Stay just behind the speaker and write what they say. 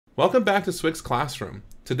Welcome back to Swick's Classroom.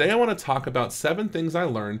 Today I want to talk about 7 things I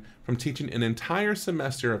learned from teaching an entire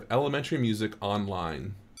semester of elementary music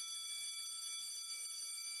online.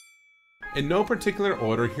 In no particular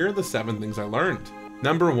order, here are the 7 things I learned.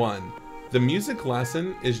 Number 1, the music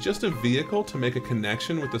lesson is just a vehicle to make a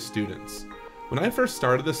connection with the students. When I first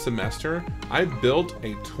started this semester, I built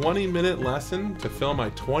a 20-minute lesson to fill my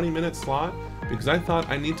 20-minute slot because I thought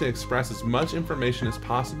I need to express as much information as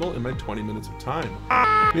possible in my 20 minutes of time.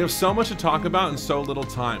 We have so much to talk about in so little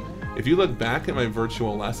time. If you look back at my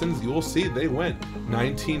virtual lessons, you will see they went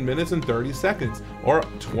 19 minutes and 30 seconds or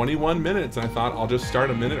 21 minutes. And I thought I'll just start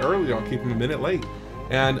a minute early, I'll keep them a minute late.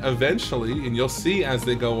 And eventually, and you'll see as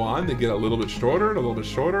they go on, they get a little bit shorter and a little bit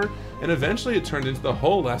shorter. And eventually it turned into the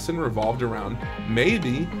whole lesson revolved around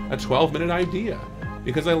maybe a 12-minute idea.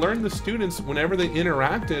 Because I learned the students, whenever they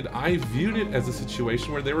interacted, I viewed it as a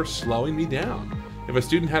situation where they were slowing me down. If a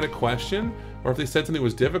student had a question, or if they said something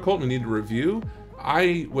was difficult and we needed to review,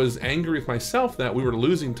 I was angry with myself that we were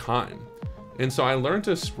losing time. And so I learned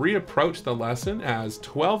to reapproach the lesson as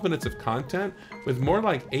 12 minutes of content with more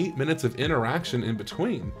like 8 minutes of interaction in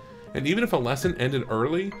between. And even if a lesson ended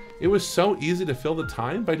early, it was so easy to fill the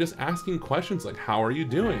time by just asking questions like, how are you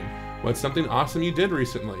doing? What's something awesome you did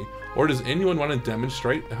recently? Or does anyone want to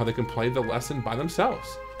demonstrate how they can play the lesson by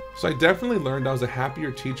themselves? So I definitely learned I was a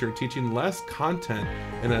happier teacher teaching less content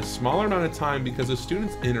in a smaller amount of time because the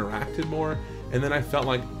students interacted more, and then I felt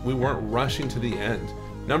like we weren't rushing to the end.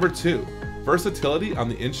 Number 2, versatility on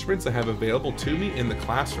the instruments I have available to me in the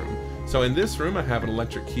classroom. So in this room I have an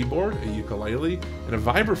electric keyboard, a ukulele, and a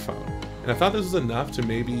vibraphone. And I thought this was enough to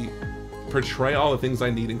maybe portray all the things I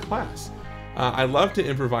need in class. I love to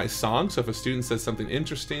improvise songs, so if a student says something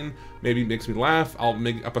interesting, maybe makes me laugh, I'll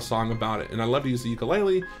make up a song about it. And I love to use the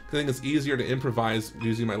ukulele because I think it's easier to improvise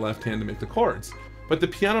using my left hand to make the chords. But the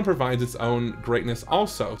piano provides its own greatness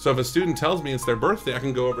also. So if a student tells me it's their birthday, I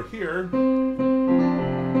can go over here.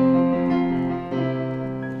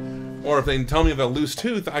 Or if they tell me of a loose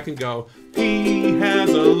tooth, I can go, he has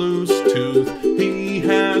a loose tooth, he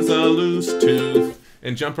has a loose tooth,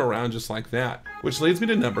 and jump around just like that. Which leads me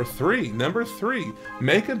to number 3. Number 3,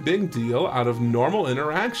 make a big deal out of normal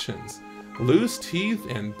interactions. Loose teeth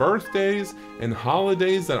and birthdays and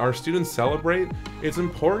holidays that our students celebrate, it's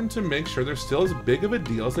important to make sure they're still as big of a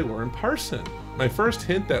deal as they were in person. My first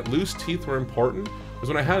hint that loose teeth were important was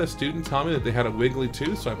when I had a student tell me that they had a wiggly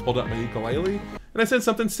tooth, so I pulled out my ukulele and I said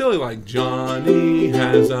something silly like, Johnny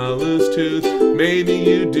has a loose tooth, maybe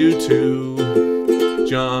you do too.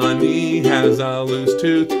 Johnny has a loose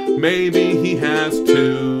tooth, maybe he has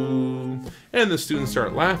two. And the students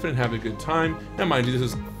start laughing and have a good time. And mind you,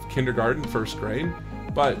 this is kindergarten, 1st grade.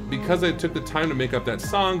 But because I took the time to make up that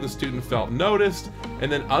song, the student felt noticed,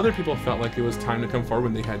 and then other people felt like it was time to come forward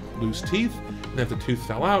when they had loose teeth, and if the tooth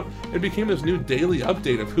fell out, it became this new daily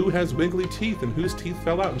update of who has wiggly teeth and whose teeth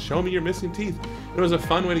fell out, and show me your missing teeth. It was a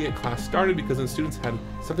fun way to get class started because then students had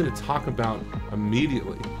something to talk about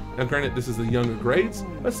immediately. Now granted, this is the younger grades,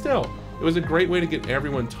 but still, it was a great way to get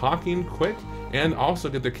everyone talking quick and also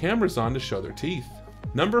get their cameras on to show their teeth.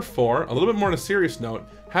 Number 4, a little bit more on a serious note,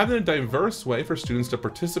 having a diverse way for students to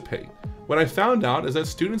participate. What I found out is that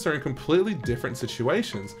students are in completely different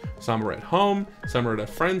situations. Some are at home, some are at a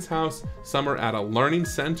friend's house, some are at a learning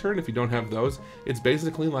center, and if you don't have those, it's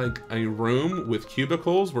basically like a room with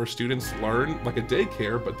cubicles where students learn, like a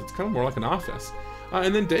daycare, but it's kind of more like an office.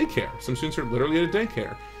 And then daycare. Some students are literally at a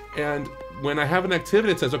daycare. And when I have an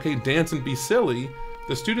activity that says, okay, dance and be silly,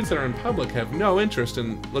 the students that are in public have no interest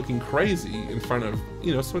in looking crazy in front of,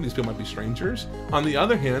 some of these people might be strangers. On the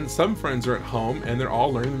other hand, some friends are at home and they're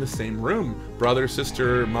all learning in the same room. Brother,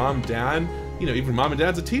 sister, mom, dad, even mom and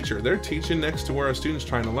dad's a teacher. They're teaching next to where a student's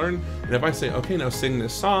trying to learn. And if I say, okay, now sing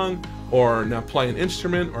this song, or now play an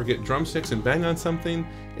instrument, or get drumsticks and bang on something,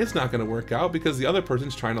 it's not gonna work out because the other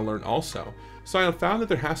person's trying to learn also. So I found that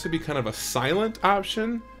there has to be kind of a silent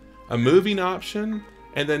option, a moving option,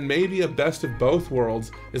 and then maybe a best of both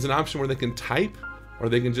worlds is an option where they can type or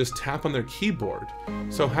they can just tap on their keyboard.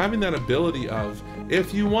 So having that ability of,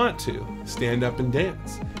 if you want to, stand up and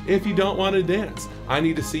dance. If you don't want to dance, I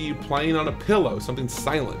need to see you playing on a pillow, something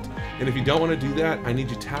silent. And if you don't want to do that, I need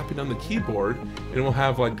you tapping on the keyboard, and we'll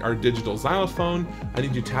have like our digital xylophone. I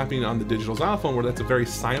need you tapping on the digital xylophone where that's a very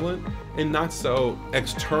silent and not so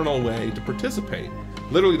external way to participate.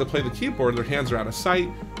 Literally, to play the keyboard, their hands are out of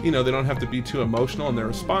sight. They don't have to be too emotional in their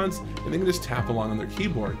response, and they can just tap along on their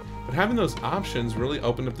keyboard. But having those options really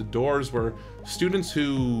opened up the doors where students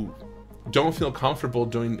who don't feel comfortable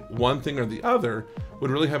doing one thing or the other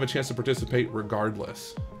would really have a chance to participate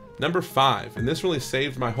regardless. Number 5, and this really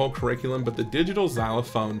saved my whole curriculum, but the digital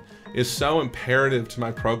xylophone is so imperative to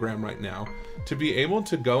my program right now. To be able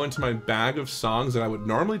to go into my bag of songs that I would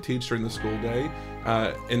normally teach during the school day,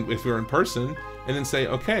 and if we were in person, and then say,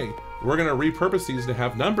 okay, we're gonna repurpose these to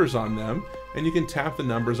have numbers on them, and you can tap the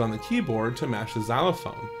numbers on the keyboard to match the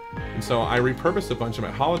xylophone. And so I repurposed a bunch of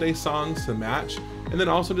my holiday songs to match, and then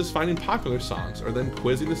also just finding popular songs, or then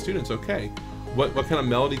quizzing the students, okay, what kind of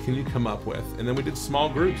melody can you come up with? And then we did small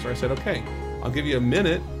groups where I said, okay, I'll give you a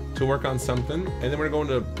minute to work on something, and then we're going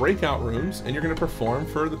to breakout rooms, and you're gonna perform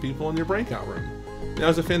for the people in your breakout room. And that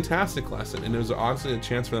was a fantastic lesson, and it was honestly a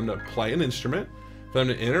chance for them to play an instrument, for them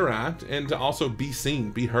to interact, and to also be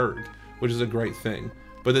seen, be heard, which is a great thing.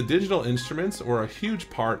 But the digital instruments were a huge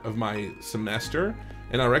part of my semester,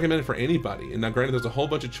 and I recommend it for anybody. And now granted, there's a whole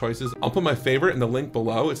bunch of choices. I'll put my favorite in the link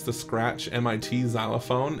below. It's the Scratch MIT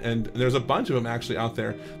xylophone, and there's a bunch of them actually out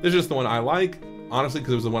there. This is just the one I like, honestly,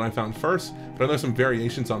 because it was the one I found first, but I know some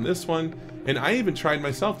variations on this one. And I even tried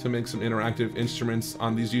myself to make some interactive instruments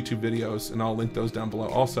on these YouTube videos, and I'll link those down below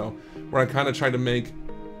also, where I kind of tried to make,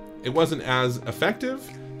 it wasn't as effective,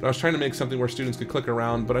 but I was trying to make something where students could click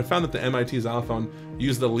around, but I found that the MIT xylophone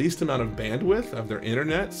used the least amount of bandwidth of their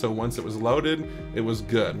internet, so once it was loaded, it was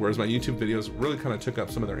good, whereas my YouTube videos really kind of took up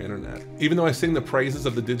some of their internet. Even though I sing the praises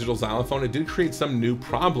of the digital xylophone, it did create some new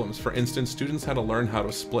problems. For instance, students had to learn how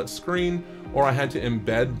to split screen, or I had to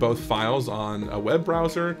embed both files on a web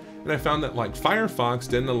browser, and I found that like Firefox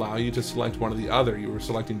didn't allow you to select one or the other, you were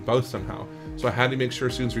selecting both somehow. So I had to make sure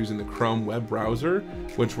students were using the Chrome web browser,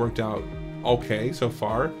 which worked out okay so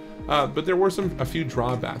far, but there were a few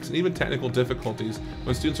drawbacks and even technical difficulties.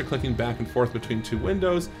 When students are clicking back and forth between two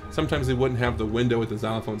windows, sometimes they wouldn't have the window with the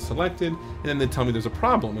xylophone selected, and then they'd tell me there's a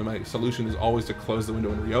problem, and my solution is always to close the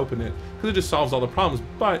window and reopen it, because it just solves all the problems.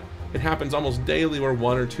 But it happens almost daily where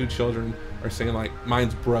 1 or 2 children are saying like,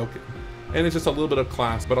 mine's broken. And it's just a little bit of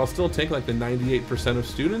class, but I'll still take like the 98% of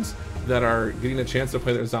students that are getting a chance to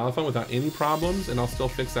play their xylophone without any problems, and I'll still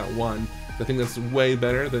fix that one. I think that's way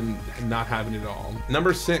better than not having it at all.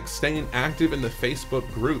 Number 6, staying active in the Facebook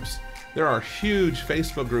groups. There are huge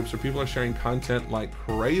Facebook groups where people are sharing content like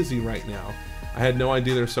crazy right now. I had no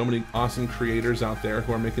idea there's so many awesome creators out there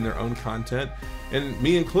who are making their own content, and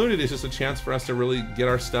me included. It's just a chance for us to really get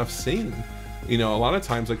our stuff seen. You know, a lot of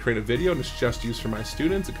times I create a video and it's just used for my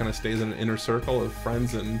students. It kind of stays in an inner circle of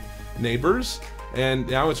friends and neighbors. And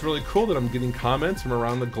now it's really cool that I'm getting comments from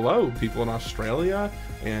around the globe. People in Australia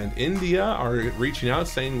and India are reaching out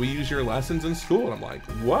saying, we use your lessons in school. And I'm like,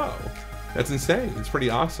 whoa, that's insane. It's pretty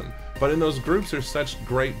awesome. But in those groups, there's such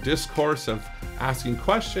great discourse of asking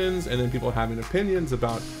questions and then people having opinions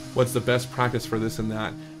about what's the best practice for this and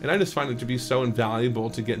that. And I just find it to be so invaluable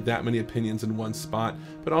to get that many opinions in one spot,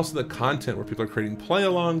 but also the content where people are creating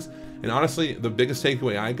play-alongs. And honestly, the biggest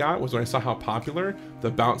takeaway I got was when I saw how popular the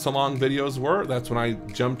bounce-along videos were. That's when I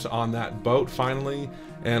jumped on that boat finally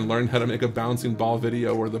and learned how to make a bouncing ball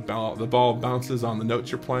video where the ball bounces on the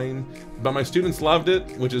notes you're playing. But my students loved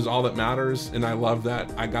it, which is all that matters, and I love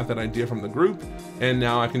that I got that idea from the group, and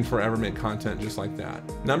now I can forever make content just like that.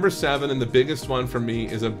 Number 7, and the biggest one for me,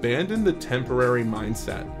 is abandon the temporary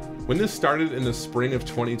mindset. When this started in the spring of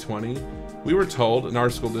 2020, we were told in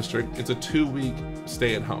our school district it's a 2-week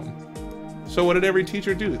stay at home. So what did every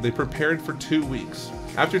teacher do? They prepared for 2 weeks.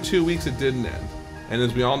 After 2 weeks, it didn't end. And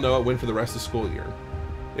as we all know, it went for the rest of the school year.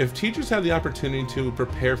 If teachers had the opportunity to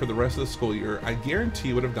prepare for the rest of the school year, I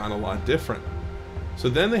guarantee it would have gone a lot different. So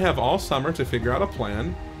then they have all summer to figure out a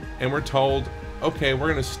plan, and we're told, okay, we're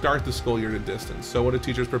gonna start the school year at a distance. So what do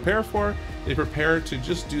teachers prepare for? They prepare to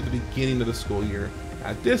just do the beginning of the school year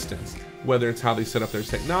at distance, whether it's how they set up their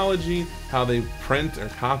technology, how they print or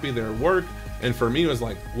copy their work. And for me, it was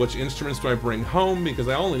like, which instruments do I bring home? Because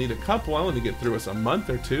I only need a couple, I only get through us a month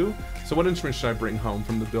or two. So what instruments should I bring home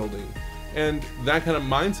from the building? And that kind of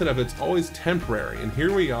mindset of it's always temporary. And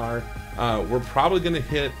here we are, we're probably gonna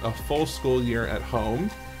hit a full school year at home.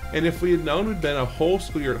 And if we had known we'd been a whole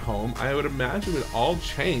school year at home, I would imagine we'd all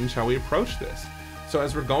change how we approach this. So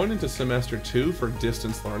as we're going into semester 2 for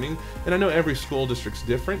distance learning, and I know every school district's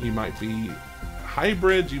different, you might be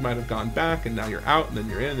hybrid, you might have gone back and now you're out, and then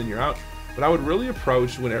you're in, and then you're out. But I would really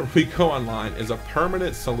approach whenever we go online as a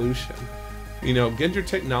permanent solution. You know, get your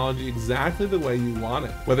technology exactly the way you want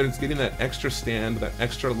it, whether it's getting that extra stand, that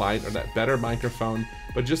extra light, or that better microphone,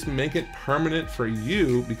 but just make it permanent for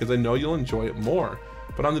you, because I know you'll enjoy it more.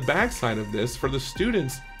 But on the backside of this, for the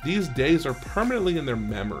students, these days are permanently in their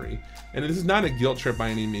memory. And this is not a guilt trip by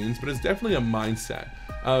any means, but it's definitely a mindset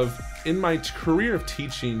of, in my career of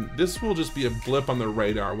teaching, this will just be a blip on the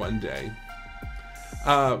radar one day.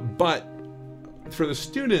 But for the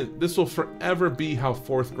student, this will forever be how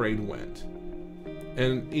 4th grade went.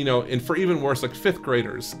 And, you know, and for even worse, like 5th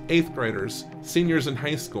graders, 8th graders, seniors in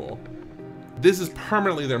high school, this is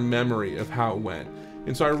permanently their memory of how it went.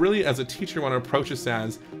 And so I really, as a teacher, want to approach this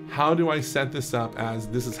as, how do I set this up as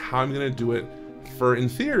this is how I'm going to do it for, in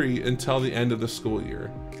theory, until the end of the school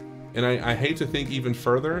year. And I hate to think even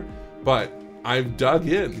further, but I've dug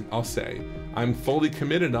in, I'll say. I'm fully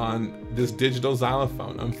committed on this digital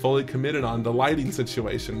xylophone. I'm fully committed on the lighting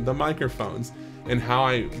situation, the microphones, and how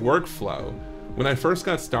I workflow. When I first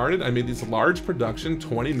got started, I made these large production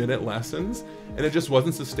 20-minute lessons, and it just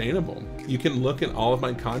wasn't sustainable. You can look at all of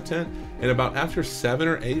my content, and about after 7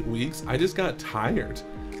 or 8 weeks, I just got tired.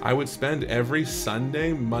 I would spend every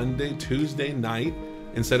Sunday, Monday, Tuesday night,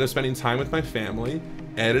 instead of spending time with my family,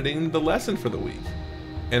 editing the lesson for the week.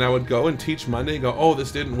 And I would go and teach Monday and go, oh,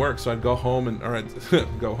 this didn't work. So I'd go home or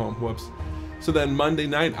I'd go home, whoops. So then Monday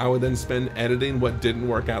night, I would then spend editing what didn't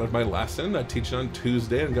work out of my lesson. I'd teach it on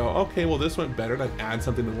Tuesday and go, okay, well, this went better. And I'd add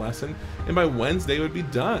something to the lesson. And by Wednesday, it would be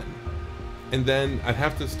done. And then I'd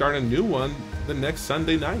have to start a new one the next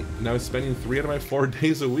Sunday night. And I was spending 3 out of my 4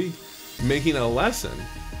 days a week making a lesson.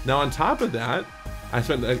 Now, on top of that, I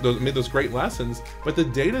made those great lessons, but the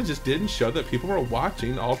data just didn't show that people were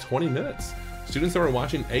watching all 20 minutes. Students that were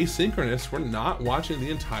watching asynchronous were not watching the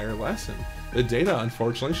entire lesson. The data,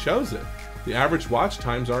 unfortunately, shows it. The average watch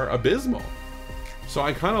times are abysmal. So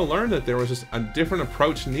I kind of learned that there was just a different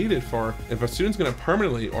approach needed for if a student's going to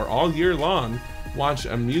permanently or all year long watch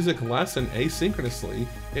a music lesson asynchronously,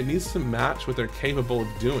 it needs to match what they're capable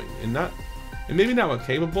of doing, and maybe not what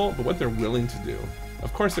capable, but what they're willing to do.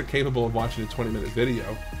 Of course, they're capable of watching a 20-minute video,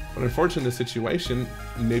 but unfortunately in this situation,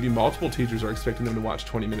 maybe multiple teachers are expecting them to watch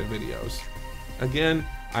 20-minute videos. Again,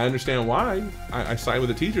 I understand why. I side with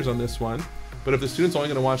the teachers on this one, but if the student's only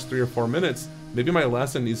going to watch 3 or 4 minutes, maybe my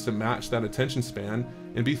lesson needs to match that attention span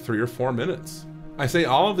and be 3 or 4 minutes. I say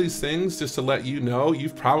all of these things just to let you know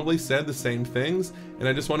you've probably said the same things, and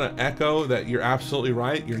I just want to echo that you're absolutely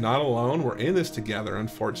right. You're not alone. We're in this together,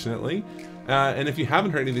 unfortunately. And if you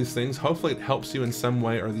haven't heard any of these things, hopefully it helps you in some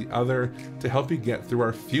way or the other to help you get through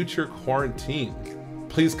our future quarantine.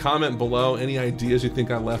 Please comment below any ideas you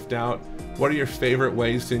think I left out. What are your favorite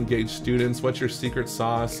ways to engage students? What's your secret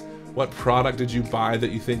sauce? What product did you buy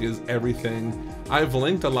that you think is everything? I've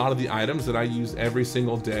linked a lot of the items that I use every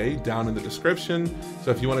single day down in the description,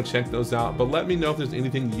 so if you want to check those out, but let me know if there's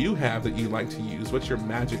anything you have that you like to use. What's your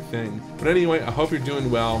magic thing? But anyway, I hope you're doing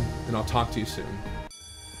well, and I'll talk to you soon.